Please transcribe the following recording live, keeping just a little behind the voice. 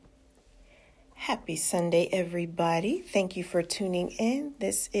Happy Sunday, everybody. Thank you for tuning in.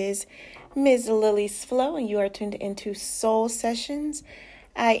 This is Ms. Lilysflow, and you are tuned into Soul Sessions.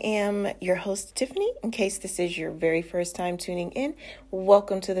 I am your host, Tiffany. In case this is your very first time tuning in,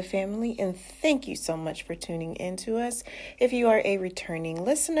 welcome to the family, and thank you so much for tuning in to us. If you are a returning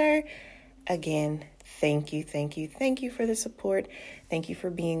listener, again, thank you for the support. Thank you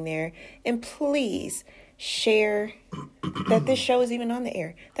for being there. And please share that this show is even on the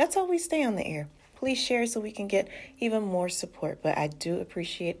air. That's how we stay on the air. Please share so we can get even more support. But I do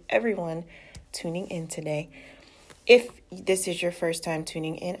appreciate everyone tuning in today. If this is your first time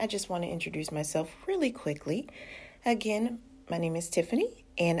tuning in, I just want to introduce myself really quickly. Again, my name is Tiffany,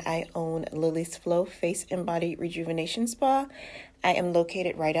 and I own Lilysflow Face and Body Rejuvenation Spa. I am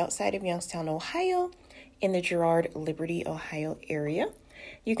located right outside of Youngstown, Ohio, in the Girard, Liberty, Ohio area.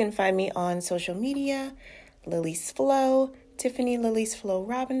 You can find me on social media, Lilysflow, Tiffany Lilysflow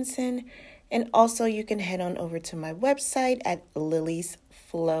Robinson, and also you can head on over to my website at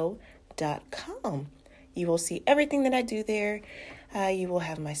lilysflow.com. You will see everything that I do there. You will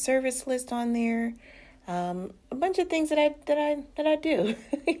have my service list on there. A bunch of things that I do.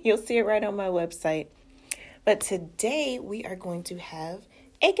 You'll see it right on my website. But today we are going to have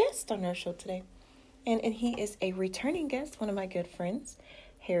a guest on our show today. And he is a returning guest, one of my good friends,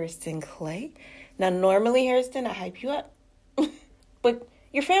 Hareston Clay. Now, normally, Hareston, I hype you up. But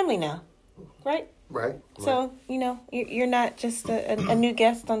you're family now, right? Right. So, you're not just a new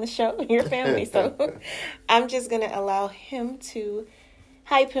guest on the show. You're family. So I'm just going to allow him to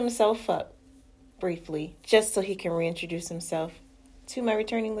hype himself up briefly, just so he can reintroduce himself to my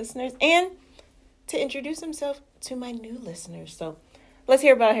returning listeners and to introduce himself to my new listeners. So let's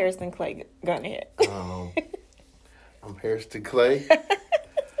hear about Hareston Clay. Go ahead. I'm Hareston Clay.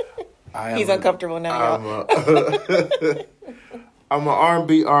 He's uncomfortable now, y'all. I'm an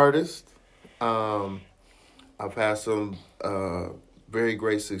R&B artist. I've had some very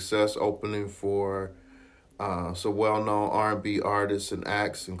great success opening for some well-known R&B artists and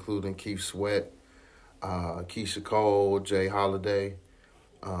acts, including Keith Sweat, Keisha Cole, Jay Holiday.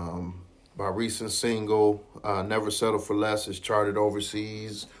 My recent single, Never Settle for Less, is charted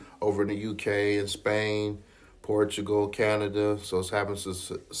overseas, over in the UK and Spain, Portugal, Canada. So it's having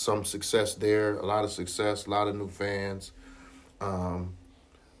some success there, a lot of success, a lot of new fans.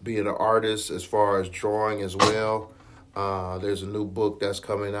 Being an artist as far as drawing as well. There's a new book that's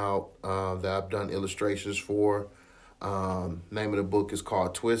coming out that I've done illustrations for. Name of the book is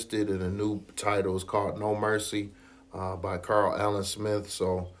called Twisted, and the new title is called No Mercy by Carl Allen Smith.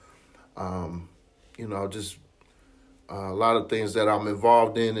 So, just a lot of things that I'm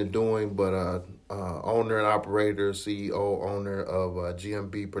involved in and doing, but owner and operator, CEO, owner of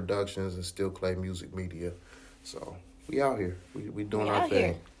GMB Productions and Still Clay Music Media. So we out here. We doing our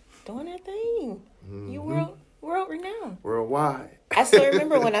thing. Here. Doing our thing. Mm-hmm. You world renowned. Worldwide. I still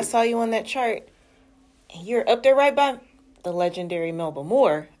remember when I saw you on that chart, and you're up there right by the legendary Melba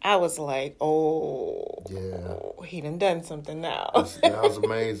Moore. I was like, he done something now. That was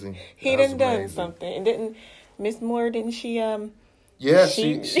amazing. He done something. And didn't she Yeah,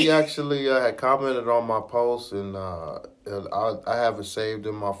 she actually had commented on my post, and I have it saved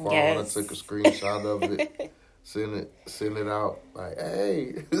in my phone. Yes. I took a screenshot of it, sent it out like,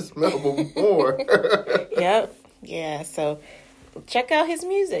 hey, it's Melba Moore. Yep. Yeah. So check out his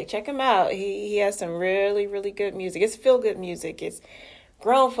music. Check him out. He has some really, really good music. It's feel-good music. It's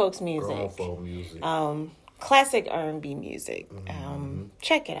grown folks music. Classic R&B music. Mm-hmm.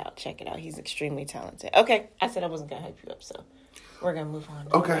 Check it out. He's extremely talented. Okay. I said I wasn't going to hype you up, so we're going to move on.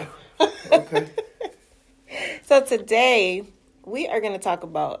 Okay. So today we are going to talk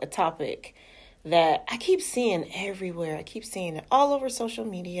about a topic that I keep seeing everywhere. I keep seeing it all over social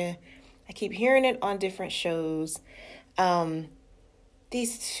media. I keep hearing it on different shows.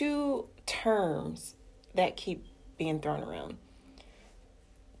 These two terms that keep being thrown around.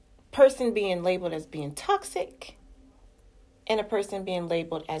 Person being labeled as being toxic and a person being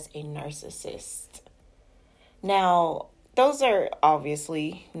labeled as a narcissist. Now, those are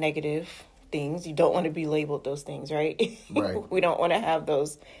obviously negative things. You don't want to be labeled those things, right? Right. We don't want to have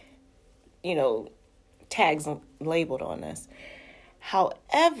those, tags labeled on us.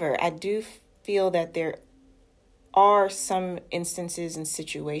 However, I do feel that there are some instances and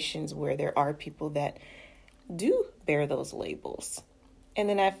situations where there are people that do bear those labels. And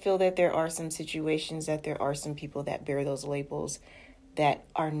then I feel that there are some situations that there are some people that bear those labels that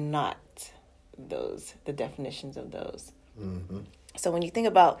are not the definitions of those. Mm-hmm. So when you think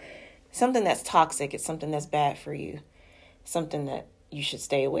about something that's toxic, it's something that's bad for you, something that you should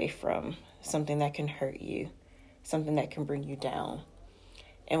stay away from, something that can hurt you, something that can bring you down.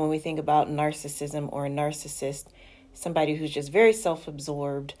 And when we think about narcissism or a narcissist, somebody who's just very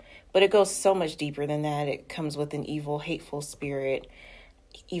self-absorbed, but it goes so much deeper than that. It comes with an evil, hateful spirit,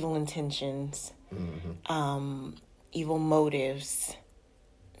 evil intentions, evil motives,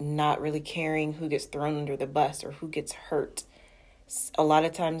 not really caring who gets thrown under the bus or who gets hurt. A lot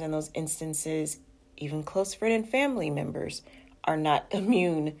of times in those instances, even close friend and family members are not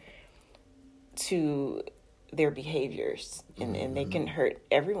immune to their behaviors, and they can hurt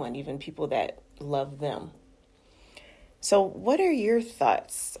everyone, even people that love them. So what are your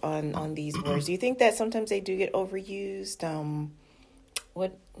thoughts on these words? Do you think that sometimes they do get overused? How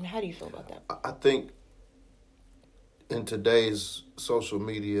do you feel about that? I think in today's social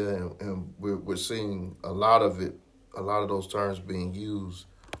media, and we're seeing a lot of those terms being used.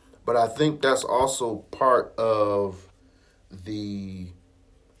 But I think that's also part of the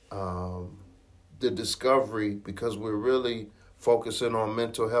discovery, because we're really focusing on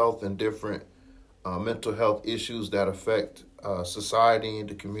mental health and different mental health issues that affect society,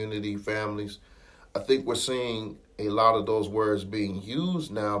 the community, families. I think we're seeing a lot of those words being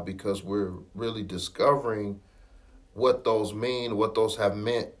used now because we're really discovering what those mean, what those have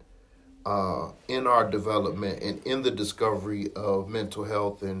meant in our development and in the discovery of mental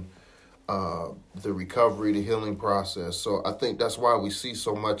health and the recovery, the healing process. So I think that's why we see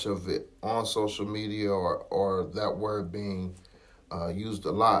so much of it on social media or that word being used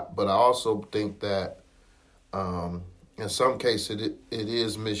a lot. But I also think that in some cases it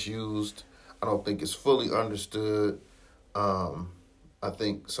is misused. I don't think it's fully understood. I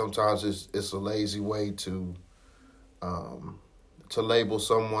think sometimes it's a lazy way to label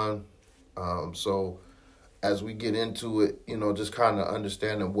someone. So as we get into it, just kind of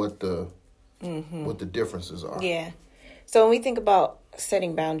understanding what the differences are. Yeah. So when we think about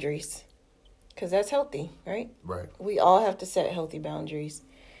setting boundaries, because that's healthy, right? Right. We all have to set healthy boundaries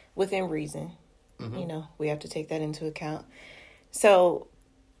within reason. We have to take that into account. So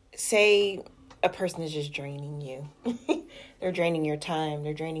say a person is just draining you. They're draining your time.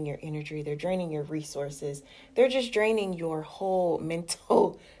 They're draining your energy. They're draining your resources. They're just draining your whole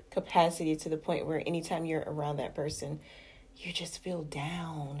mental capacity to the point where anytime you're around that person, you just feel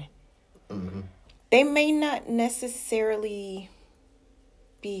down. They may not necessarily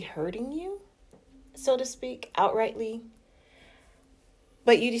be hurting you, so to speak, outrightly,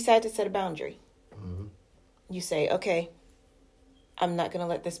 but you decide to set a boundary. You say, okay, I'm not going to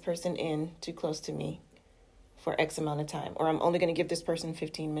let this person in too close to me for X amount of time, or I'm only going to give this person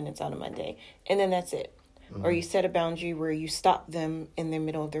 15 minutes out of my day, and then that's it. Or you set a boundary where you stop them in the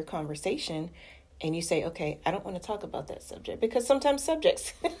middle of their conversation and you say, okay, I don't want to talk about that subject, because sometimes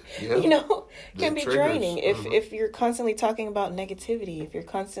subjects, can be draining. If you're constantly talking about negativity, if you're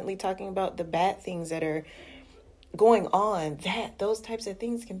constantly talking about the bad things that are going on, those types of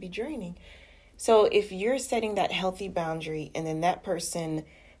things can be draining. So if you're setting that healthy boundary and then that person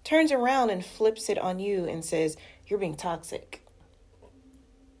turns around and flips it on you and says, you're being toxic.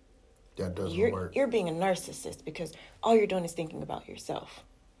 That doesn't work. You're being a narcissist because all you're doing is thinking about yourself.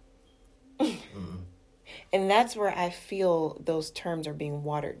 And that's where I feel those terms are being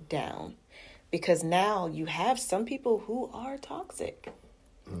watered down, because now you have some people who are toxic,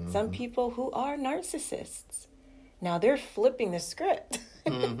 some people who are narcissists. Now they're flipping the script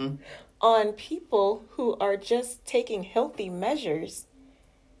on people who are just taking healthy measures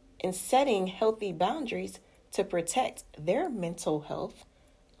and setting healthy boundaries to protect their mental health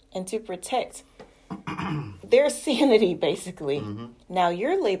and to protect their sanity, basically. Now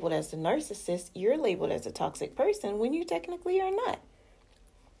you're labeled as a narcissist, you're labeled as a toxic person when you technically are not.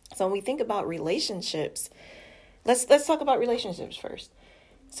 So when we think about relationships, let's talk about relationships first.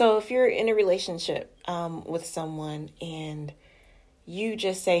 So if you're in a relationship with someone and you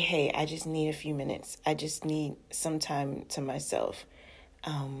just say, hey, I just need a few minutes. I just need some time to myself.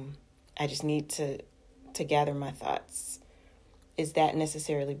 I just need to gather my thoughts. Is that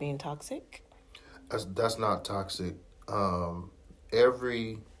necessarily being toxic? That's not toxic. In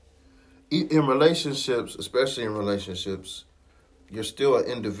relationships, especially in relationships, you're still an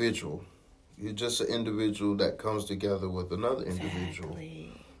individual. You're just an individual that comes together with another individual.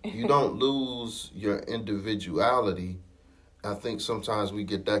 Exactly. You don't lose your individuality. I think sometimes we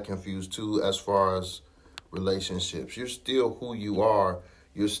get that confused too as far as relationships. You're still who you are.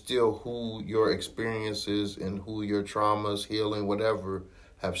 You're still who your experiences and who your traumas, healing, whatever,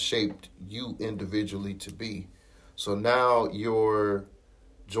 have shaped you individually to be. So now you're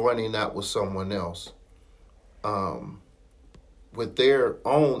joining that with someone else with their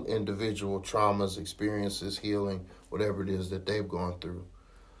own individual traumas, experiences, healing, whatever it is that they've gone through.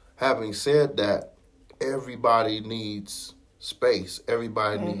 Having said that, everybody needs space.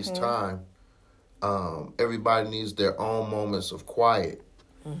 Everybody needs time. Everybody needs their own moments of quiet.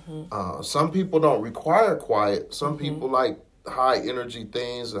 Some people don't require quiet. Some people like high energy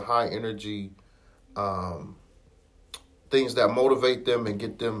things and high energy things that motivate them and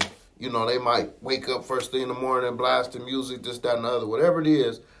get them, they might wake up first thing in the morning and blast the music, this, that, and the other. Whatever it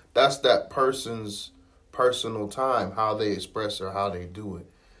is, that's that person's personal time, how they express or how they do it.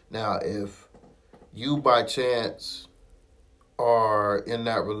 Now, if you by chance are in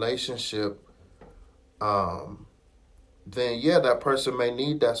that relationship, then yeah, that person may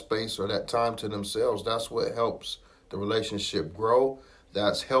need that space or that time to themselves. That's what helps the relationship grow.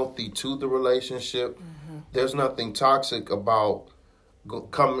 That's healthy to the relationship. There's nothing toxic about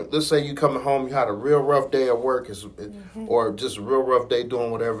coming. Let's say you coming home, you had a real rough day at work, or just a real rough day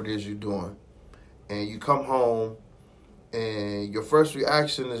doing whatever it is you're doing, and you come home, and your first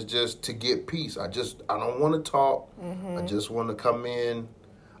reaction is just to get peace. I don't want to talk. I just want to come in.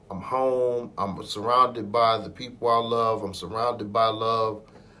 I'm home. I'm surrounded by the people I love. I'm surrounded by love.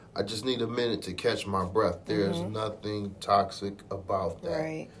 I just need a minute to catch my breath. There's nothing toxic about that.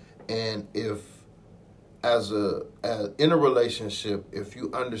 Right. And if, in a relationship, if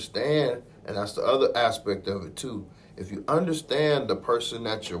you understand, and that's the other aspect of it too, if you understand the person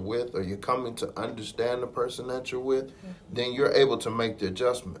that you're with, or you're coming to understand the person that you're with, then you're able to make the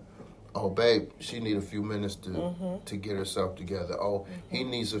adjustment. Oh, babe, she need a few minutes to get herself together. Oh, he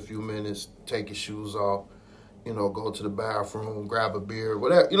needs a few minutes, take his shoes off, go to the bathroom, grab a beer,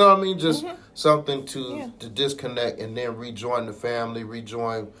 whatever. You know what I mean? Just something to disconnect and then rejoin the family,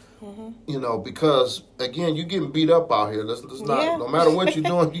 because, again, you're getting beat up out here. Let's not, no matter what you're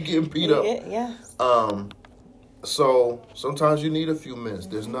doing, you're getting beat up. Yeah. So sometimes you need a few minutes.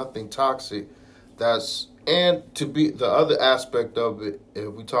 There's nothing toxic. And to be the other aspect of it,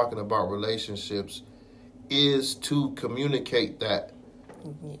 if we're talking about relationships, is to communicate that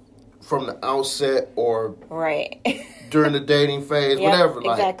from the outset or during the dating phase, whatever.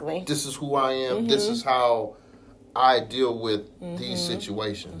 Like, exactly. This is who I am. This is how I deal with these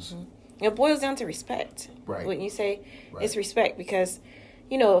situations. It boils down to respect. Right. What you say is respect, because,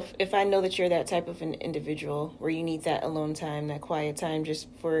 if I know that you're that type of an individual where you need that alone time, that quiet time just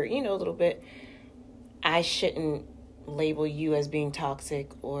for, a little bit, I shouldn't label you as being toxic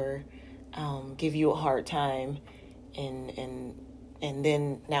or give you a hard time. And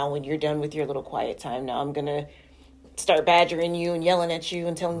then now when you're done with your little quiet time, now I'm going to start badgering you and yelling at you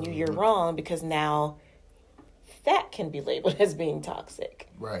and telling you you're wrong, because now that can be labeled as being toxic.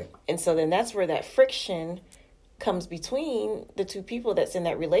 Right. And so then that's where that friction comes between the two people that's in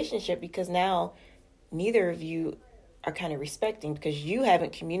that relationship, because now neither of you are kind of respecting, because you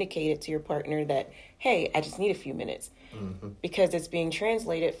haven't communicated to your partner that, hey, I just need a few minutes. Because it's being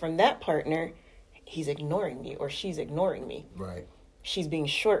translated from that partner, he's ignoring me or she's ignoring me. Right. She's being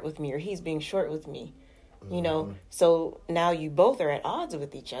short with me or he's being short with me. So now you both are at odds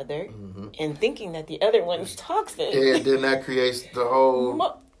with each other and thinking that the other one's toxic. Yeah, then that creates the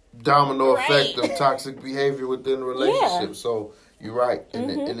whole domino effect of toxic behavior within the relationship. Yeah. So you're right.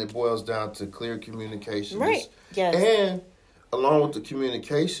 And it boils down to clear communication. Right. Yes. And along with the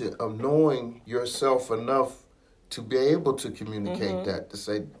communication of knowing yourself enough to be able to communicate that, to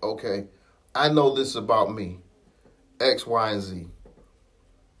say, okay, I know this about me, X, Y, and Z.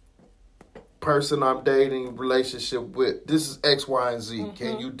 Person I'm dating, relationship with, this is X, Y, and Z.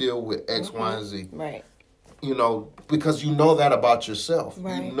 Can you deal with X, Y, and Z? Right. Because you know that about yourself.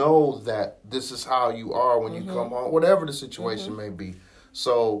 Right. You know that this is how you are when you come home, whatever the situation may be.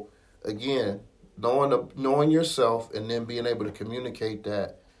 So, again, knowing yourself and then being able to communicate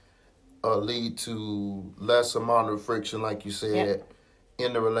that lead to less amount of friction, like you said,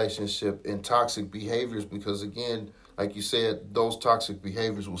 in the relationship, and toxic behaviors, because, again, like you said, those toxic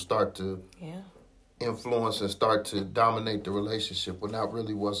behaviors will start to influence and start to dominate the relationship when that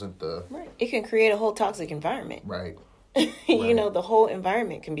really wasn't the... Right. It can create a whole toxic environment. Right. The whole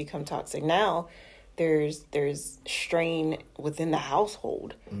environment can become toxic. Now, there's strain within the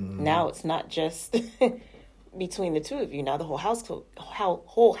household. Now it's not just between the two of you. Now the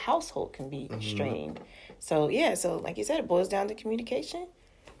whole household can be strained. So, like you said, it boils down to communication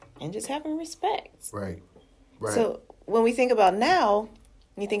and just having respect. Right. So when we think about now,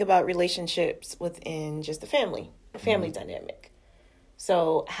 you think about relationships within just the family dynamic.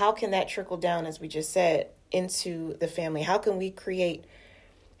 So how can that trickle down, as we just said, into the family? How can we create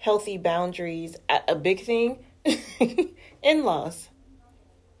healthy boundaries? A big thing, in-laws.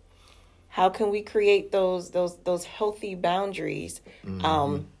 How can we create those healthy boundaries?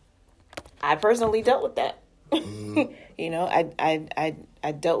 I personally dealt with that.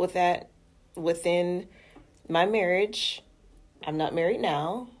 I dealt with that within my marriage, I'm not married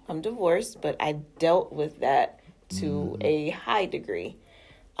now. I'm divorced, but I dealt with that to a high degree,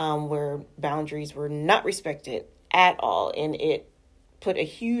 where boundaries were not respected at all. And it put a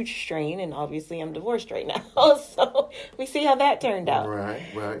huge strain. And obviously I'm divorced right now. So we see how that turned out.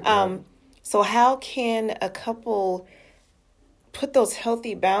 Right. So how can a couple put those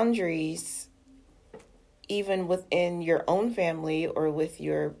healthy boundaries even within your own family or with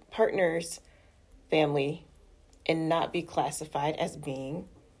your partner's family and not be classified as being,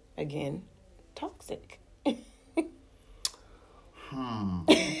 again, toxic? I've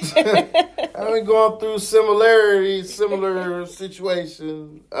been going through similar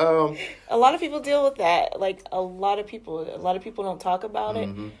situations. A lot of people deal with that. Like a lot of people don't talk about it,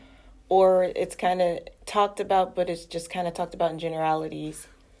 or it's kind of talked about, but it's just kind of talked about in generalities.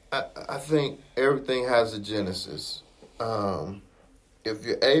 I think everything has a genesis. If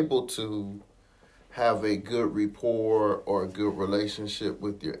you're able to have a good rapport or a good relationship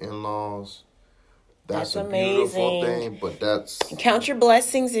with your in-laws, that's a beautiful thing. But that's count your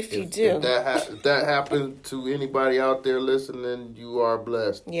blessings if you do. If that happens to anybody out there listening, you are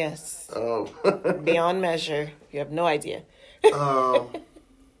blessed. Yes, beyond measure. You have no idea. The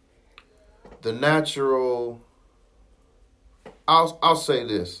natural. I'll say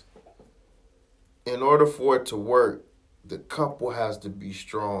this. In order for it to work, the couple has to be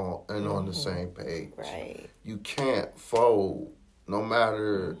strong and on the same page. Right. You can't fold, no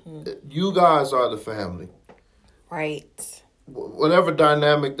matter. You guys are the family. Right. Whatever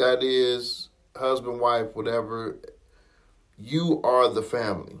dynamic that is, husband, wife, whatever, you are the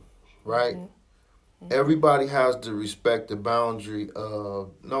family, right? Everybody has to respect the boundary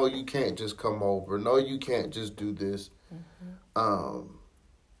of, no, you can't just come over. No, you can't just do this.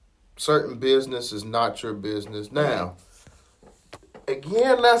 Certain business is not your business. Now,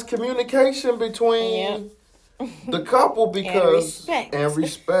 again, that's communication between the couple because and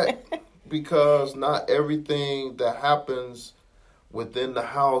respect because not everything that happens within the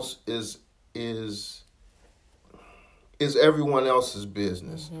house is everyone else's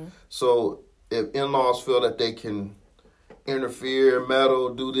business. So if in-laws feel that they can interfere,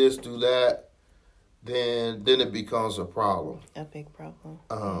 meddle, do this, do that, then it becomes a problem. A big problem.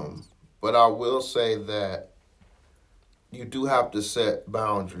 But I will say that you do have to set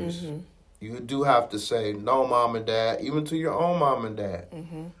boundaries. You do have to say, no, mom and dad, even to your own mom and dad.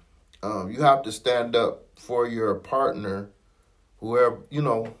 You have to stand up for your partner, whoever,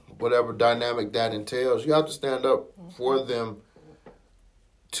 whatever dynamic that entails. You have to stand up for them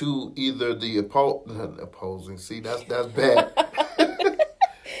to either the opposing. See, that's bad.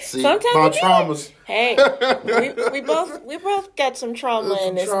 See, sometimes my traumas. Hey, we both got some trauma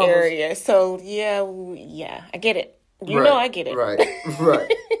in this area. So yeah, I get it. You know I get it. Right.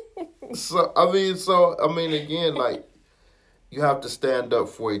 So I mean, again, like you have to stand up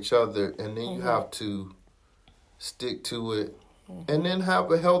for each other, and then you have to stick to it, and then have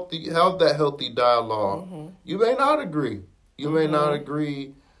that healthy dialogue. You may not agree. You may not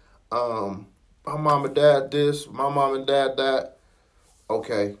agree. My mom and dad this, my mom and dad that.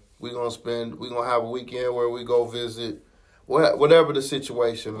 Okay, we're gonna have a weekend where we go visit, whatever the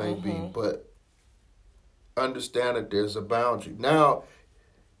situation may be, but understand that there's a boundary. Now,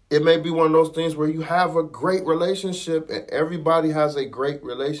 it may be one of those things where you have a great relationship and everybody has a great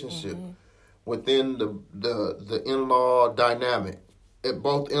relationship within the in-law dynamic. If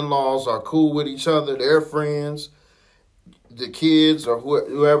both in-laws are cool with each other, they're friends, the kids or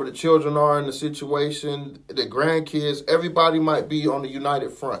whoever the children are in the situation, the grandkids, everybody might be on the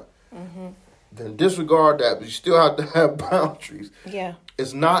united front. Then disregard that, but you still have to have boundaries. Yeah.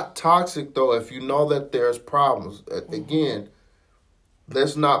 It's not toxic, though, if you know that there's problems. Again,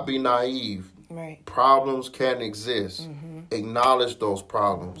 let's not be naive. Right. Problems can exist. Acknowledge those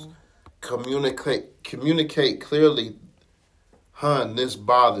problems. Communicate clearly. Hun, this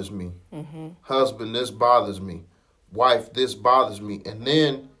bothers me. Husband, this bothers me. Wife, this bothers me. And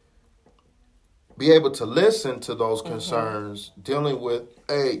then be able to listen to those concerns, dealing with,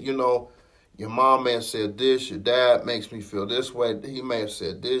 hey, your mom may have said this, your dad makes me feel this way, he may have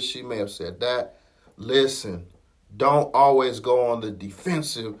said this, she may have said that. Listen. Don't always go on the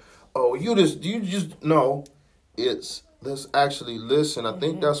defensive. Oh, no. Let's actually listen. I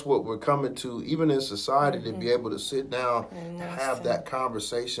think that's what we're coming to, even in society, to be able to sit down and have that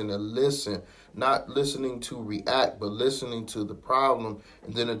conversation and listen. Not listening to react, but listening to the problem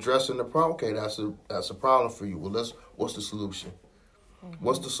and then addressing the problem. Okay, that's a problem for you. Well, what's the solution?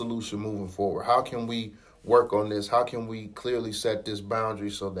 What's the solution moving forward? How can we work on this? How can we clearly set this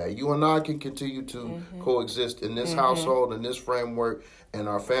boundary so that you and I can continue to coexist in this household, in this framework, and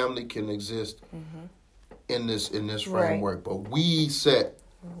our family can exist in this Right. framework, but we set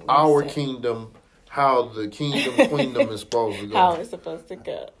our kingdom, how the kingdom queendom is supposed to go. How it's supposed to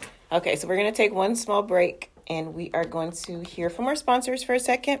go. Okay, so we're going to take one small break, and we are going to hear from our sponsors for a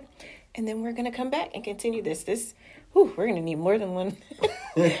second, and then we're going to come back and continue this. We're going to need more than one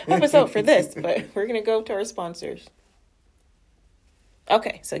episode for this, but we're going to go to our sponsors.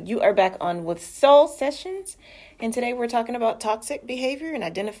 Okay, so you are back on with Soul Sessions, and today we're talking about toxic behavior and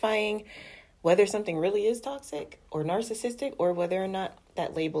identifying whether something really is toxic or narcissistic, or whether or not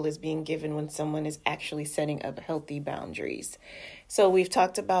that label is being given when someone is actually setting up healthy boundaries. So we've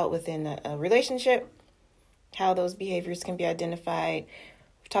talked about within a relationship, how those behaviors can be identified.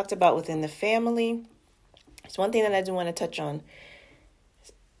 We've talked about within the family. There's one thing that I do want to touch on.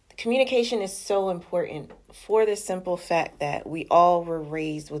 Communication is so important for the simple fact that we all were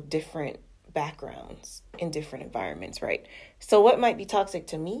raised with different backgrounds in different environments, right? So what might be toxic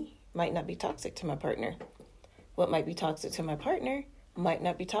to me might not be toxic to my partner. What might be toxic to my partner might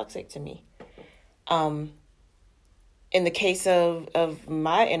not be toxic to me. In the case of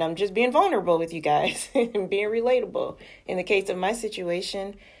my, and I'm just being vulnerable with you guys and being relatable. In the case of my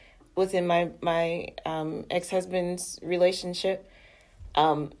situation within my ex-husband's relationship,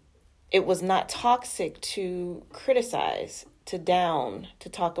 it was not toxic to criticize, to down, to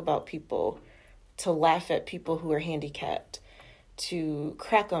talk about people, to laugh at people who are handicapped, to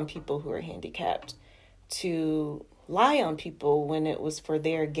crack on people who are handicapped, to lie on people when it was for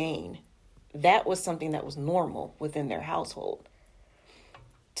their gain. That was something that was normal within their household.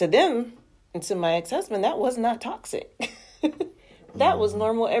 To them, and to my ex-husband, that was not toxic. That was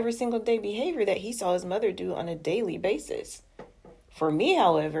normal every single day behavior that he saw his mother do on a daily basis. For me,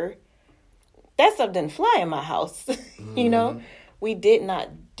 however, that stuff didn't fly in my house. You know, we did not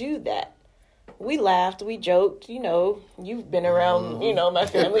do that. We laughed, we joked, you've been around, my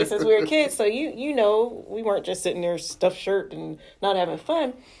family since we were kids. So, we weren't just sitting there stuffed shirt and not having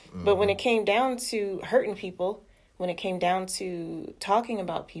fun. But when it came down to hurting people, when it came down to talking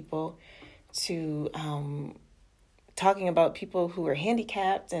about people, to talking about people who were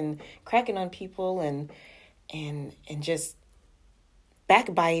handicapped and cracking on people and just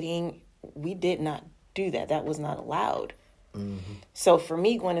backbiting, we did not do that. That was not allowed. Mm-hmm. So for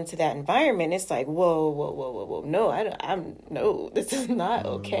me going into that environment, it's like, whoa. No, no, this is not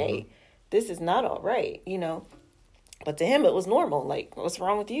okay. This is not all right, But to him, it was normal. Like, what's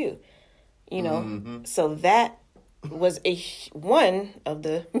wrong with you? So that was one of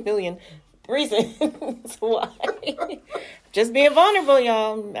the million reasons why. Just being vulnerable,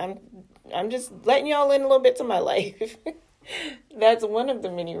 y'all. I'm just letting y'all in a little bit to my life. That's one of the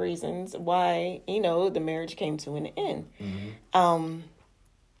many reasons why, the marriage came to an end. Mm-hmm.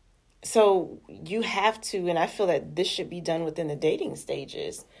 So you have to, and I feel that this should be done within the dating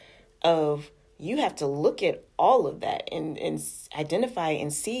stages of, you have to look at all of that and identify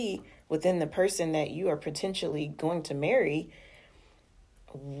and see within the person that you are potentially going to marry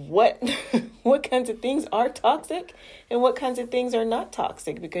what kinds of things are toxic and what kinds of things are not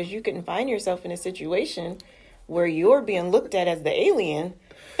toxic, because you can find yourself in a situation where you're being looked at as the alien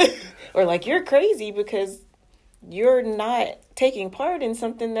or like you're crazy because you're not taking part in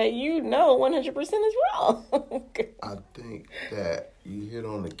something that 100% is wrong. I think that you hit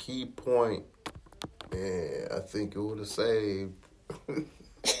on the key point, and I think it would have saved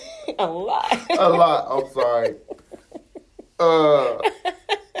a lot. I'm sorry.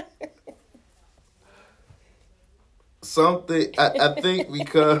 I think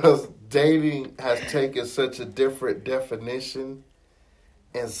because dating has taken such a different definition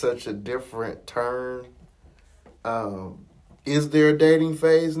and such a different turn. Is there a dating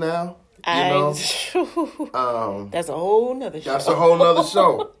phase now? That's a whole nother show. That's a whole nother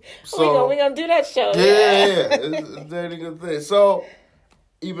show. So we're gonna do that show. Yeah. It's dating a thing. So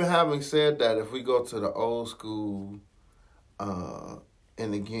even having said that, if we go to the old school, and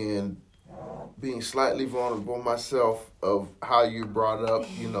again, being slightly vulnerable myself of how you brought up,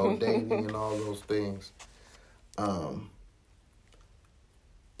 dating and all those things.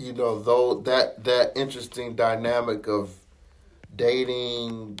 Though that interesting dynamic of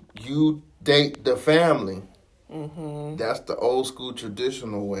dating, you date the family. Mm-hmm. That's the old school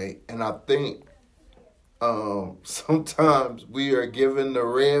traditional way. And I think sometimes we are given the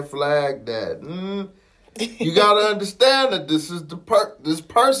red flag that you got to understand that this is this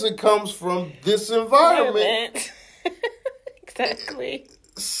person comes from this environment. Exactly.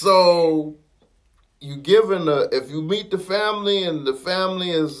 So you given if you meet the family and the family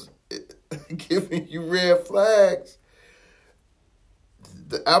is giving you red flags,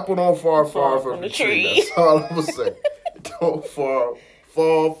 the apple don't fall far from the tree. That's all I'm gonna say. Don't fall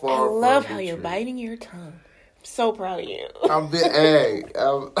far I love from how the you're truth. biting your tongue. I'm so proud of you. I'm very just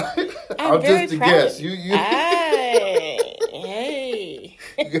a proud guest. of you. You Hey.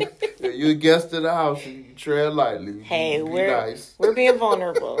 you're a guest in the house. And you tread lightly. Hey, Be we're nice. we're being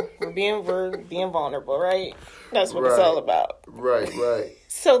vulnerable. We're being vulnerable, right? That's what it's all about. Right.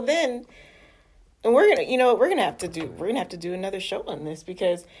 So then, and we're gonna have to do another show on this,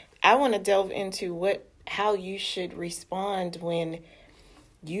 because I want to delve into how you should respond when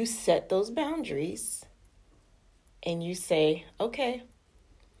you set those boundaries and you say, okay,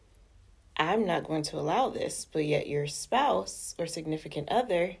 I'm not going to allow this, but yet your spouse or significant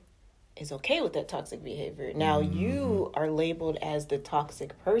other is okay with that toxic behavior. Now you are labeled as the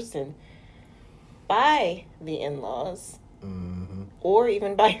toxic person by the in-laws or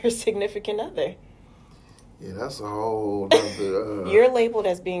even by your significant other. Yeah, that's a whole other... You're labeled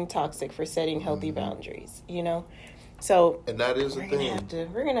as being toxic for setting healthy boundaries, So... And that is a thing.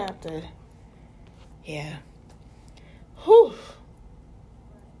 We're going to have to... Yeah. Whew.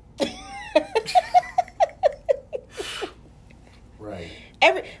 Right.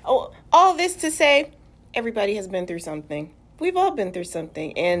 All this to say, everybody has been through something. We've all been through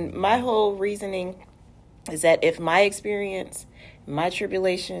something. And my whole reasoning is that if my experience, my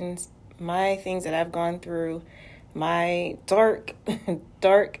tribulations, my things that I've gone through, my dark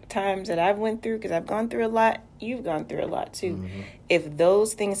times that I've went through, because I've gone through a lot, you've gone through a lot too. If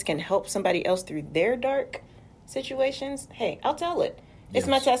those things can help somebody else through their dark situations, hey, I'll tell it. It's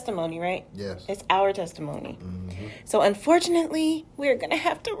my testimony, right? Yes. It's our testimony. So unfortunately, we're going to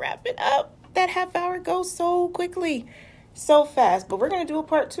have to wrap it up. That half hour goes so quickly, so fast. But we're going to do a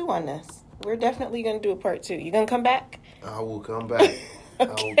part 2 on this. We're definitely going to do a part 2. You going to come back? I will come back.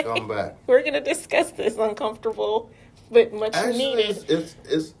 Okay. I will come back. We're going to discuss this uncomfortable but much needed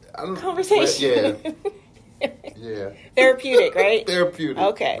it's conversation. Yeah. Therapeutic, right? Therapeutic.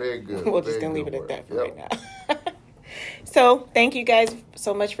 Okay. Very good. We're just Very going to leave good it at word. that for right now. So thank you guys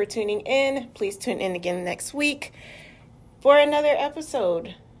so much for tuning in. Please tune in again next week for another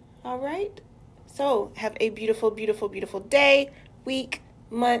episode. All right? So have a beautiful, beautiful, beautiful day, week,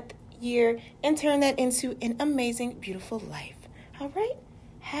 month, year, and turn that into an amazing, beautiful life. All right?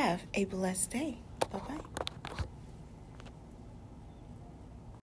 Have a blessed day.